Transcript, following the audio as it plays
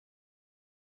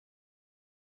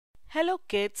Hello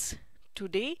kids,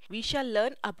 today we shall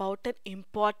learn about an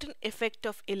important effect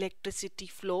of electricity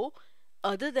flow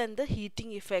other than the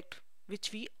heating effect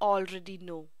which we already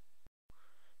know.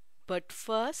 But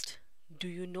first, do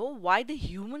you know why the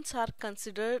humans are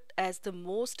considered as the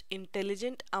most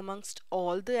intelligent amongst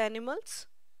all the animals?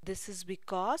 This is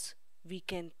because we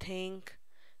can think,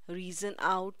 reason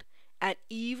out and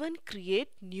even create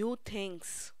new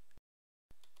things.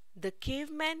 The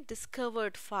caveman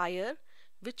discovered fire,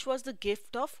 which was the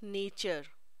gift of nature.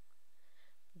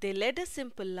 They led a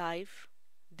simple life.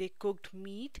 They cooked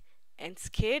meat and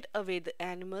scared away the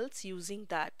animals using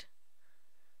that.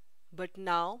 But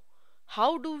now,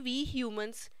 how do we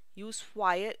humans use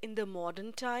fire in the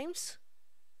modern times?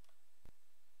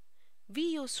 We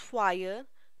use fire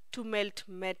to melt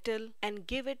metal and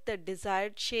give it the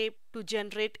desired shape, to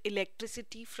generate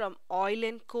electricity from oil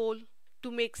and coal,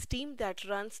 to make steam that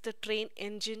runs the train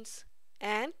engines,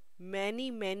 and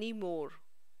many more.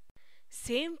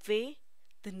 Same way,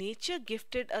 the nature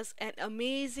gifted us an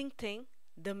amazing thing,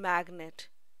 the magnet.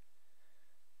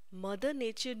 Mother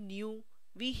Nature knew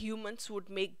we humans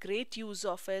would make great use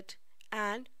of it,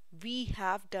 and we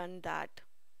have done that.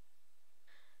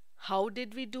 How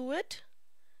did we do it?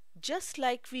 Just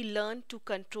like we learned to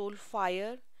control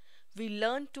fire, we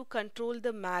learned to control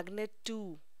the magnet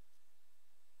too.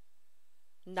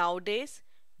 Nowadays,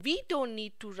 we don't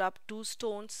need to rub two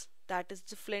stones, that is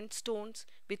the flint stones,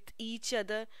 with each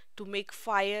other to make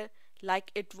fire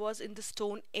like it was in the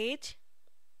Stone Age.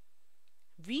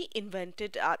 We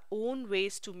invented our own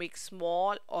ways to make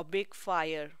small or big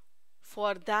fire.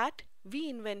 For that, we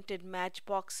invented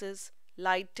matchboxes,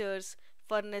 lighters,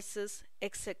 furnaces,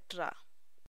 etc.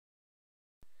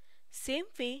 Same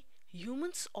way,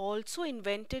 humans also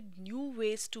invented new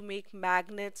ways to make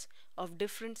magnets of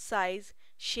different size,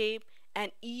 shape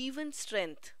and even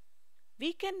strength.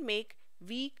 We can make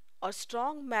weak or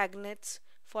strong magnets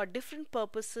for different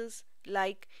purposes,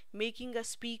 like making a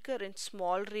speaker in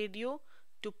small radio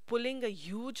to pulling a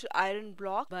huge iron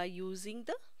block by using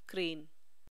the crane.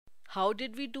 How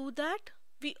did we do that?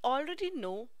 We already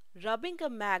know rubbing a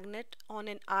magnet on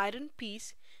an iron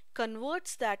piece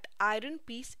converts that iron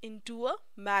piece into a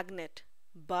magnet.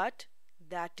 But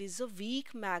that is a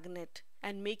weak magnet,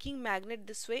 and making magnet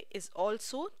this way is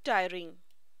also tiring.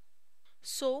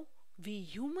 So we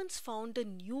humans found a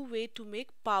new way to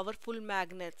make powerful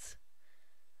magnets.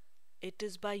 It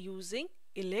is by using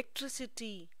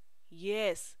electricity.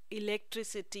 Yes,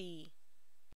 electricity.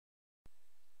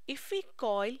 If we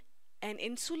coil an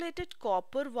insulated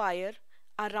copper wire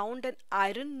around an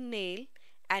iron nail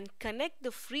and connect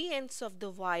the free ends of the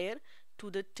wire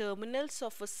to the terminals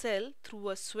of a cell through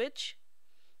a switch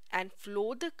and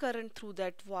flow the current through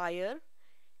that wire,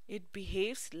 it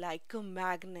behaves like a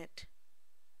magnet.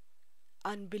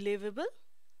 Unbelievable?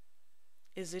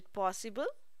 Is it possible?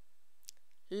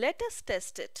 Let us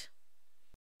test it.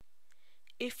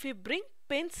 If we bring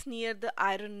pins near the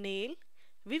iron nail,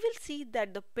 we will see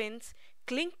that the pins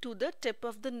cling to the tip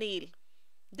of the nail.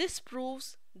 This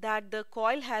proves that the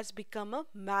coil has become a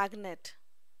magnet.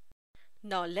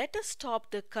 Now let us stop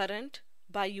the current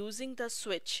by using the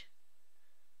switch.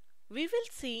 We will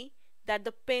see that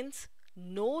the pins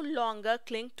no longer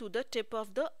cling to the tip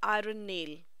of the iron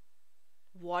nail.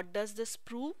 What does this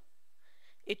prove?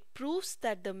 It proves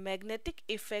that the magnetic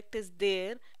effect is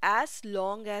there as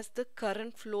long as the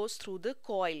current flows through the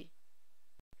coil.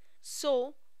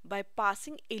 So, by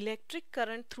passing electric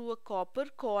current through a copper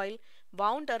coil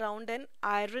wound around an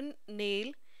iron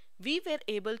nail, we were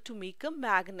able to make a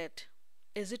magnet.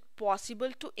 Is it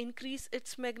possible to increase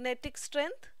its magnetic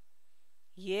strength?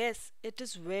 Yes, it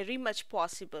is very much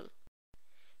possible.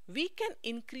 We can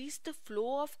increase the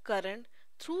flow of current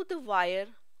through the wire.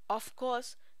 Of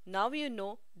course, now you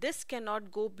know this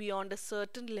cannot go beyond a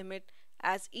certain limit,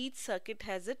 as each circuit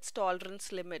has its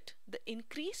tolerance limit. The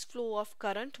increased flow of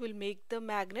current will make the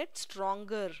magnet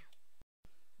stronger.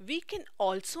 We can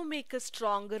also make a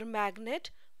stronger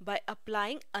magnet by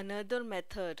applying another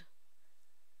method.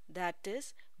 That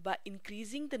is, by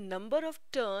increasing the number of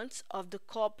turns of the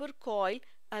copper coil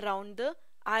around the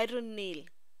iron nail.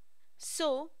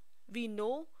 So, we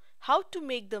know how to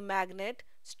make the magnet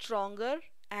stronger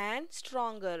and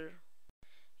stronger.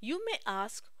 You may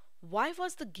ask, why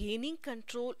was the gaining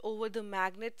control over the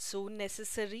magnet so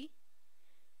necessary?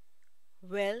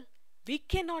 Well, we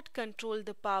cannot control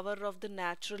the power of the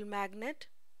natural magnet.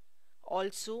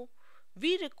 Also,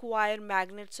 we require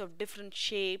magnets of different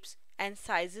shapes and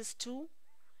sizes too.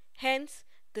 Hence,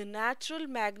 the natural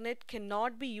magnet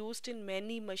cannot be used in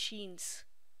many machines.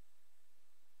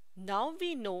 Now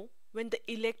we know when the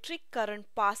electric current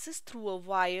passes through a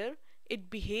wire, it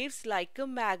behaves like a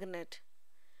magnet.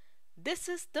 This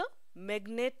is the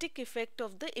magnetic effect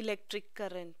of the electric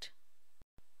current.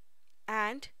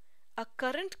 And a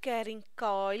current carrying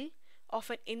coil of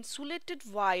an insulated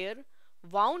wire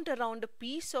wound around a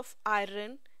piece of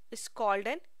iron is called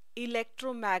an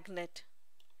electromagnet.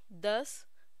 Thus,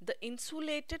 the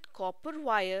insulated copper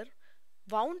wire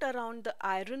wound around the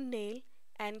iron nail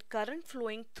and current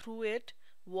flowing through it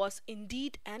was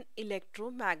indeed an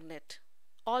electromagnet.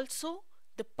 Also,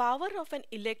 the power of an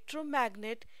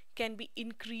electromagnet can be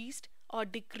increased or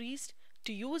decreased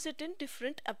to use it in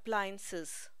different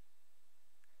appliances.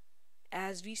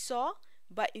 As we saw,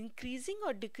 by increasing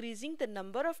or decreasing the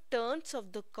number of turns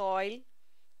of the coil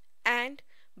and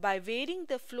by varying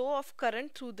the flow of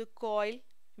current through the coil,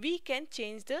 we can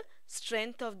change the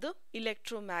strength of the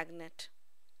electromagnet.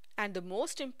 And the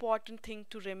most important thing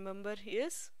to remember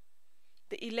is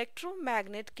the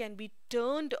electromagnet can be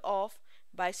turned off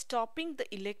by stopping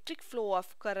the electric flow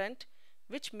of current,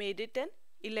 which made it an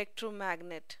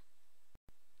electromagnet.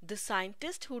 The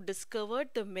scientist who discovered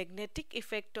the magnetic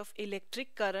effect of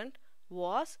electric current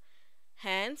was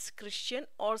Hans Christian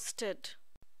Oersted.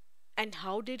 And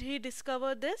how did he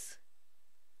discover this?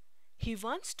 He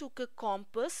once took a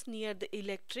compass near the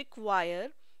electric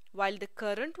wire while the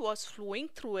current was flowing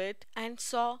through it and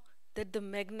saw that the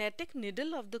magnetic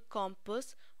needle of the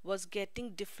compass was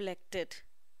getting deflected,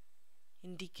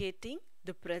 indicating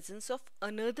the presence of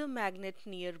another magnet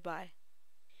nearby.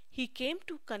 He came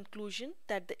to conclusion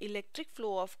that the electric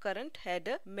flow of current had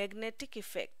a magnetic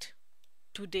effect.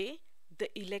 Today, the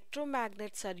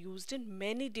electromagnets are used in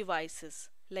many devices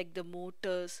like the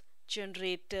motors,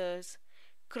 generators,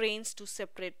 cranes to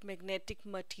separate magnetic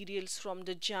materials from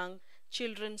the junk,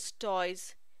 children's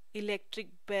toys, electric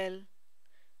bell,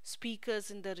 speakers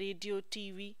in the radio,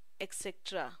 TV,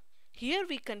 etc. Here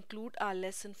we conclude our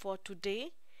lesson for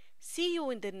today. See you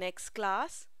in the next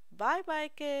class. Bye bye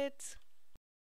kids.